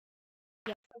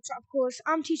Yeah, so of course,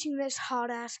 I'm teaching this hot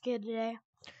ass kid today.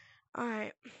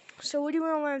 Alright, so what do you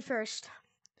want to learn first?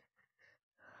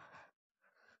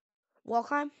 Wall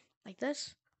climb? Like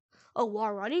this? Oh,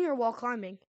 wall running or wall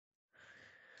climbing?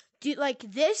 Do you like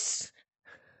this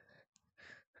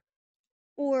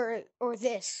or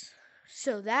this?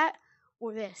 So that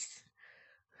or this?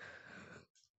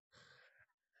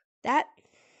 That?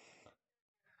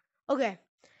 Okay,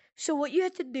 so what you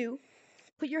have to do,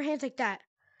 put your hands like that.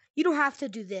 You don't have to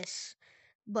do this,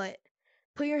 but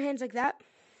put your hands like that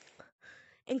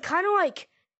and kind of like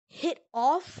hit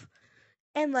off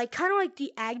and like kind of like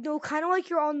diagonal, kind of like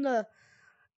you're on the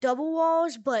double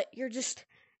walls, but you're just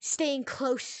staying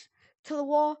close to the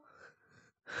wall.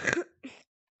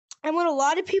 And what a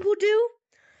lot of people do,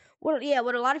 what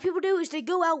a lot of people do is they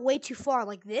go out way too far,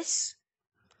 like this.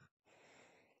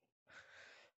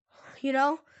 You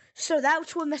know? So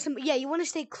that's what messes them. Yeah, you want to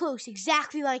stay close,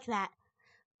 exactly like that.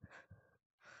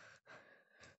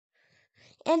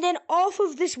 And then off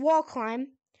of this wall climb,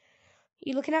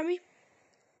 you looking at me?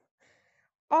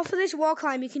 Off of this wall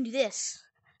climb, you can do this.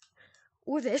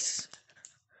 Or this.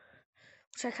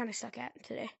 Which I kind of suck at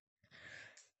today.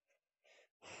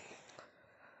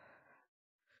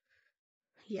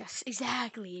 Yes,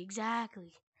 exactly.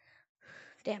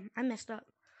 Damn, I messed up.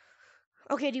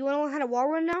 Okay, do you want to learn how to wall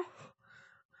run now?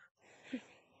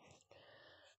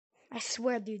 I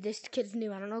swear, dude, this kid's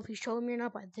new. I don't know if he's showing me or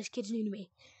not, but this kid's new to me.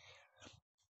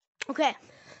 Okay,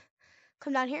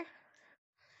 come down here.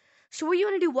 So what you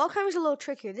want to do, wall climbing is a little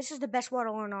trickier. This is the best wall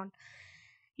to learn on.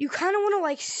 You kind of want to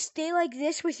like stay like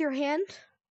this with your hand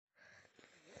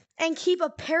and keep a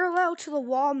parallel to the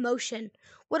wall motion.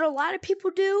 What a lot of people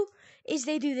do is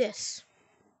they do this.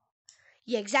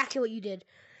 Yeah, exactly what you did.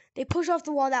 They push off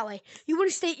the wall that way. You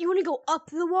want to go up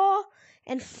the wall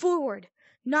and forward,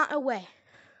 not away.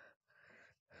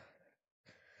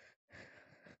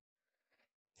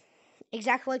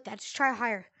 Exactly like that. Just try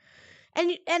higher.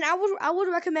 And I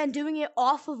would recommend doing it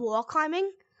off of wall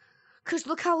climbing, cause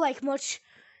look how like much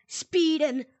speed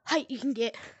and height you can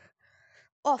get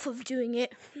off of doing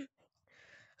it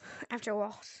after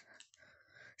walls.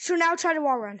 So now try to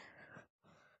wall run.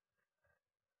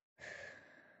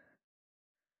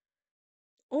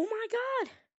 Oh my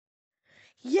god!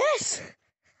 Yes!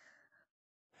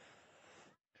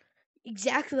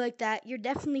 Exactly like that. You're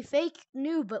definitely fake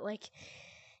new, but like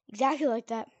exactly like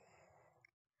that.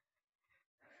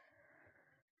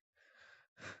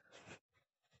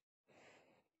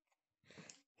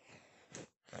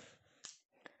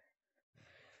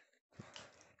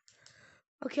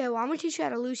 Okay, well, I'm going to teach you how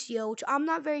to Lucio, which I'm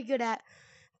not very good at.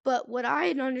 But what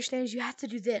I understand is you have to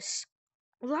do this.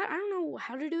 Well, I don't know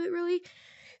how to do it really,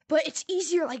 but it's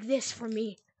easier like this for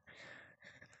me.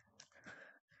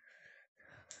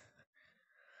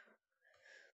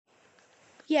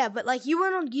 Yeah, but like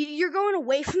you're going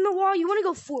away from the wall. You want to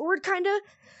go forward, kind of.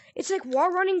 It's like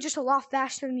wall running, just a lot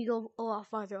faster, and you go a lot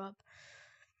farther up.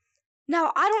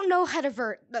 Now, I don't know how to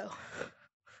vert, though.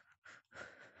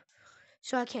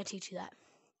 So I can't teach you that.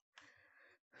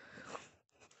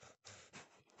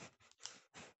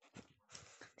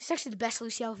 It's actually the best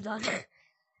Lucio I've done.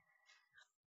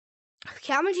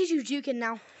 Okay, I'm going to teach you juking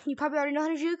now. You probably already know how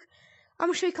to juke. I'm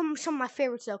going to show you some of my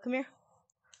favorites, though. Come here.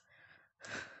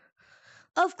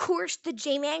 Of course, the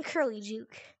J-Man Curly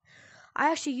juke.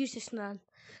 I actually used this in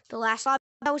the last lobby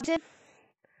I was in.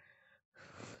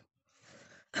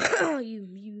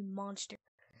 you monster.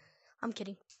 I'm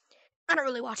kidding. I don't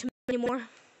really watch him anymore.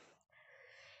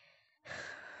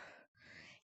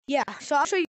 Yeah, so I'll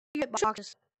show you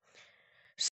boxes.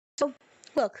 So,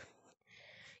 look.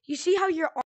 You see how your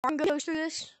arm goes through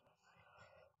this?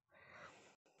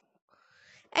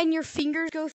 And your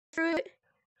fingers go through it?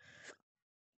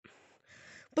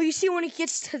 But you see when it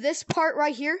gets to this part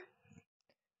right here?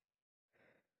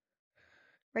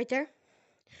 Right there?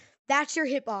 That's your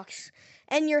hitbox.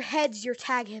 And your head's your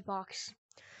tag hitbox.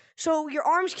 So your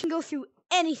arms can go through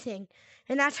anything.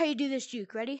 And that's how you do this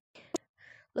juke. Ready?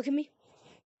 Look at me.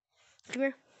 Come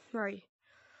here. Where are you?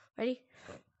 Ready?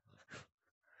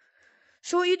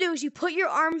 So what you do is you put your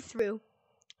arm through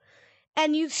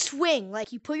and you swing.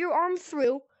 Like you put your arm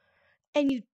through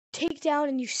and you take down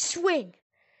and you swing.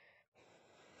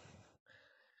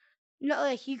 No,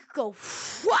 like you could go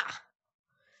whah!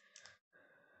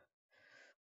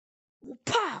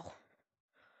 Pow!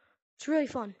 It's really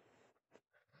fun.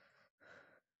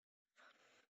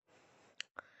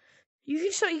 You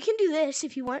can do this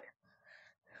if you want.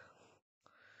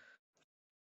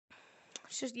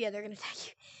 It's just they're gonna attack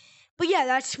you. But yeah,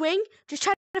 that swing. Just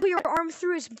try to put your arm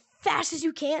through as fast as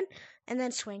you can, and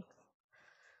then swing.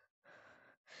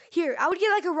 Here, I would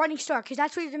get like a running start because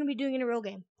that's what you're going to be doing in a real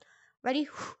game. Ready?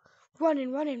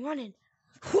 Running.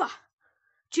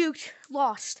 Juked.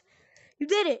 Lost. You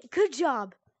did it. Good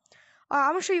job. Alright,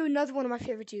 I'm going to show you another one of my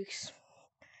favorite jukes.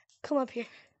 Come up here.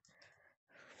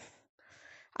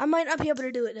 I might not be able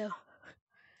to do it, though.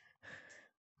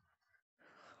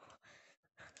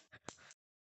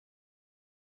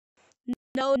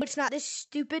 No, it's not this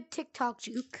stupid TikTok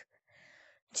juke.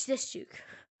 It's this juke.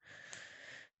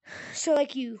 So,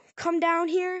 like, you come down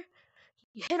here,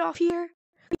 you hit off here,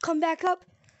 you come back up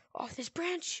off this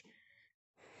branch.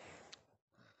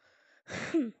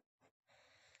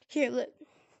 Here, look.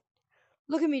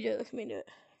 Look at me do it.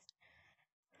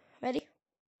 Ready?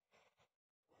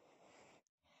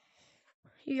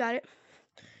 You got it.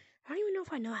 I don't even know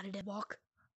if I know how to dead walk.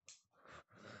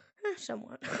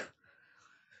 Somewhat.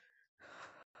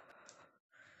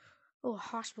 Oh, a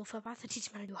hospital flip. I have to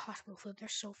teach me how to do a hospital flip. They're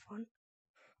so fun.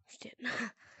 Shit.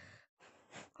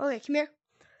 Okay, come here.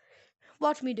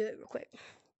 Watch me do it real quick.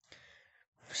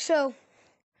 So,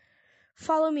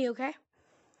 follow me, okay?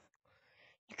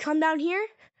 You come down here,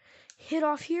 hit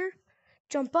off here,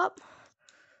 jump up,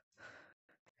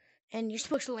 and you're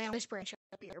supposed to land on this branch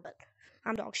up here, but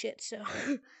I'm dog shit, so.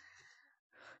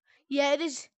 Yeah, it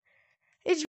is.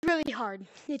 It's really hard.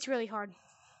 It's really hard.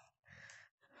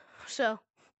 So,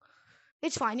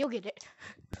 it's fine. You'll get it.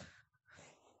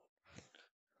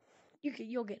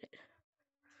 You'll get it.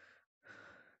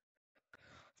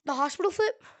 The hospital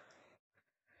flip.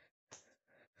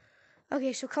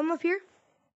 Okay, so come up here.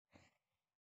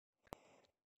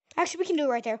 Actually, we can do it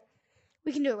right there.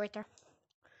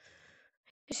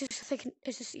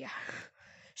 Yeah.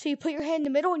 So you put your hand in the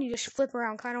middle and you just flip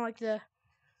around, kind of like the.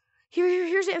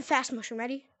 Here's it in fast motion.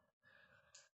 Ready?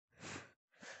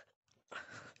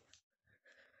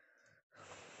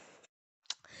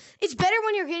 It's better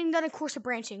when you're getting done a course of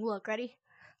branching. Look, ready?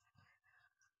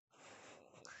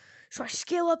 So I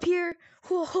scale up here.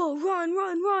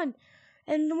 Run.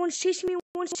 And the one's chasing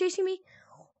me.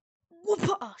 Whoop.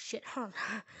 Oh, shit. Hold on.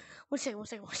 One second.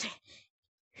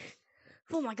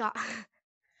 Oh, my God.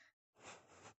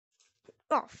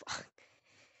 Oh, fuck.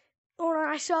 Hold on.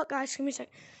 I suck, guys. Give me a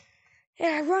second.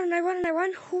 And I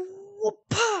run.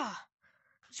 Whoop-ah.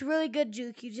 It's a really good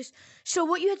juke. So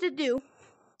what you have to do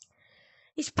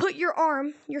is put your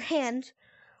hand,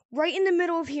 right in the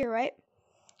middle of here, right?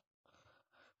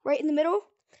 Right in the middle.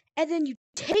 And then you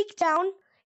take down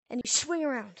and you swing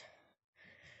around.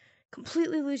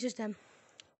 Completely loses them.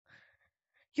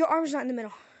 Your arm's not in the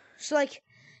middle. So, like,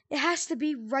 it has to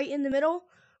be right in the middle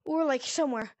or, like,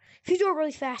 somewhere. If you do it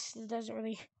really fast, it doesn't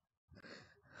really.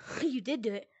 You did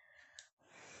do it.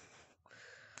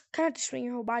 Kind of have to swing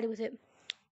your whole body with it.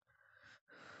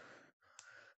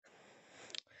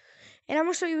 And I'm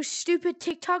going to show you a stupid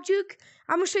TikTok juke.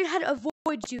 I'm going to show you how to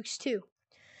avoid jukes, too.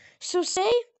 So, say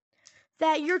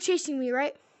that you're chasing me,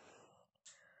 right?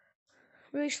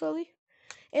 Really slowly.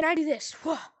 And I do this.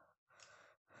 Whoa.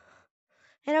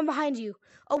 And I'm behind you.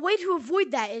 A way to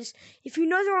avoid that is, if you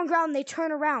know they're on ground and they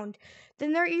turn around,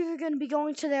 then they're either going to be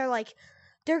going to their,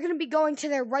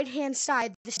 right-hand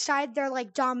side, the side they're,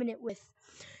 like, dominant with.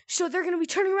 So they're going to be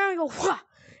turning around and go, whoa,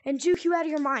 and juke you out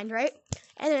of your mind, right?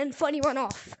 And then funny run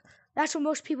off. That's what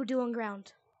most people do on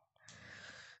ground.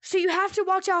 So you have to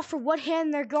watch out for what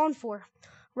hand they're going for,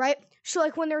 right? So,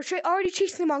 like, when they're already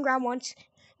chasing them on ground once,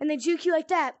 and they juke you like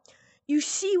that, you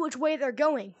see which way they're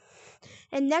going.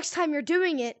 And next time you're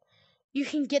doing it, you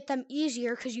can get them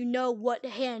easier because you know what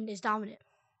hand is dominant.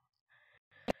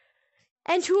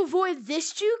 And to avoid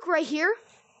this juke right here,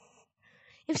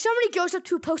 if somebody goes up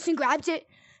to a post and grabs it,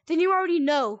 then you already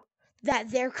know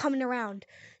that they're coming around.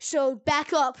 So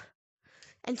back up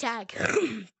and tag.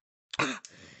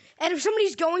 And if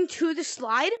somebody's going to the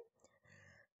slide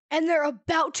and they're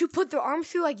about to put their arm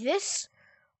through like this,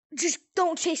 just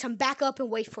don't chase them. Back up and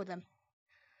wait for them.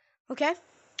 Okay?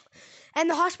 And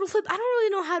the hospital flip, I don't really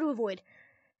know how to avoid.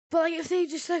 But like if they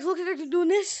just like look at they're doing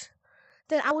this,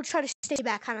 then I would try to stay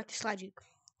back, kind of like the slide juke.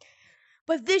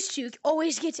 But this juke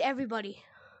always gets everybody.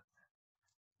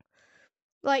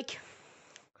 Like,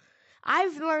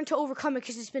 I've learned to overcome it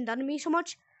because it's been done to me so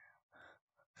much.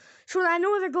 So I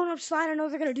know they're going up slide, I know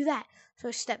they're going to do that. So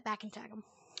I step back and tag them.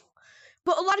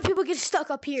 But a lot of people get stuck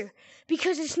up here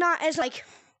because it's not as, like,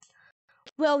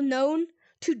 well known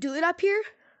to do it up here.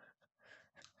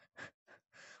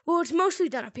 Well, it's mostly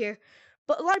done up here,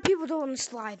 but a lot of people do it on the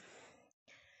slide.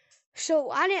 So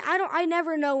I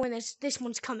never know when this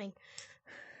one's coming.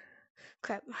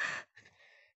 Crap.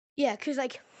 Yeah, cause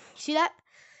like, see that?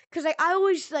 Cause like I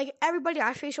always like everybody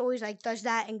I face always like does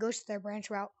that and goes to their branch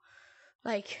route,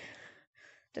 like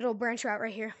the little branch route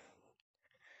right here.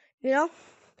 You know?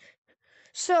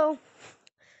 So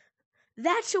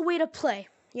that's a way to play,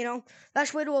 you know?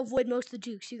 That's a way to avoid most of the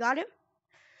jukes. You got it?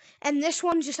 And this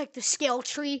one's just like the scale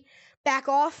tree, back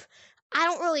off. I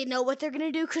don't really know what they're going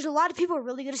to do because a lot of people are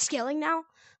really good at scaling now.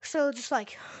 So just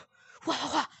like, wah,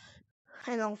 wah,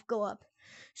 and they'll go up.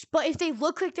 But if they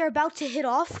look like they're about to hit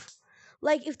off,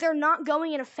 like if they're not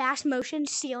going in a fast motion,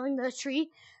 scaling the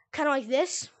tree, kind of like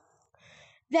this,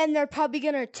 then they're probably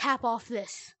going to tap off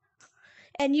this.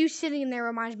 And you sitting in there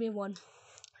reminds me of one.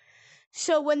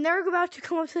 So when they're about to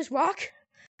come up to this rock,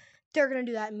 they're going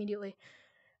to do that immediately.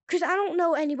 Because I don't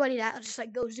know anybody that just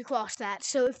like goes across that.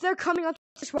 So if they're coming up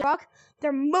this rock,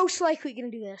 they're most likely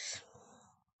going to do this.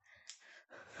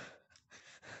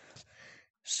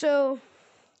 So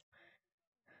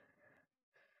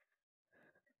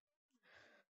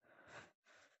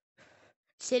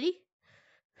city.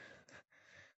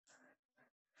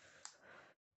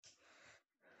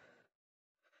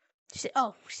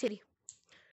 Oh, city.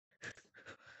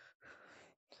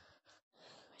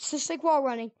 It's just like wall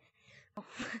running.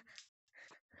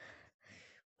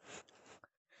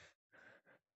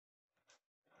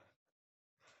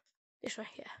 This way,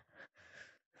 yeah.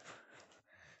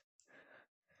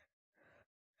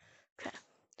 Okay.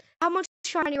 How much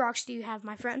shiny rocks do you have,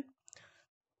 my friend?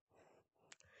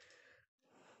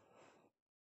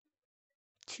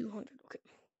 200. Okay.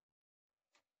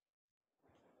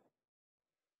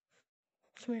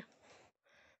 Come here.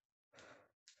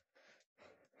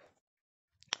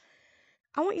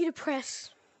 I want you to press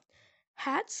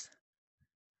hats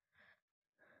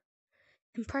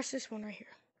and press this one right here.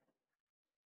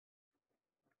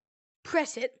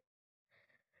 Press it.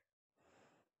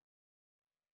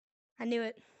 I knew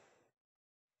it.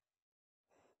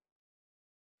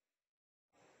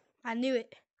 I knew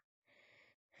it.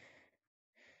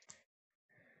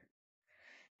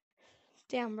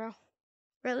 Damn, bro.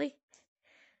 Really?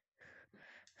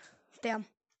 Damn.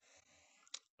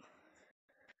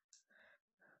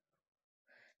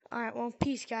 Alright, well,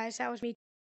 peace, guys. That was me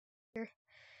here.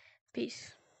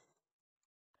 Peace.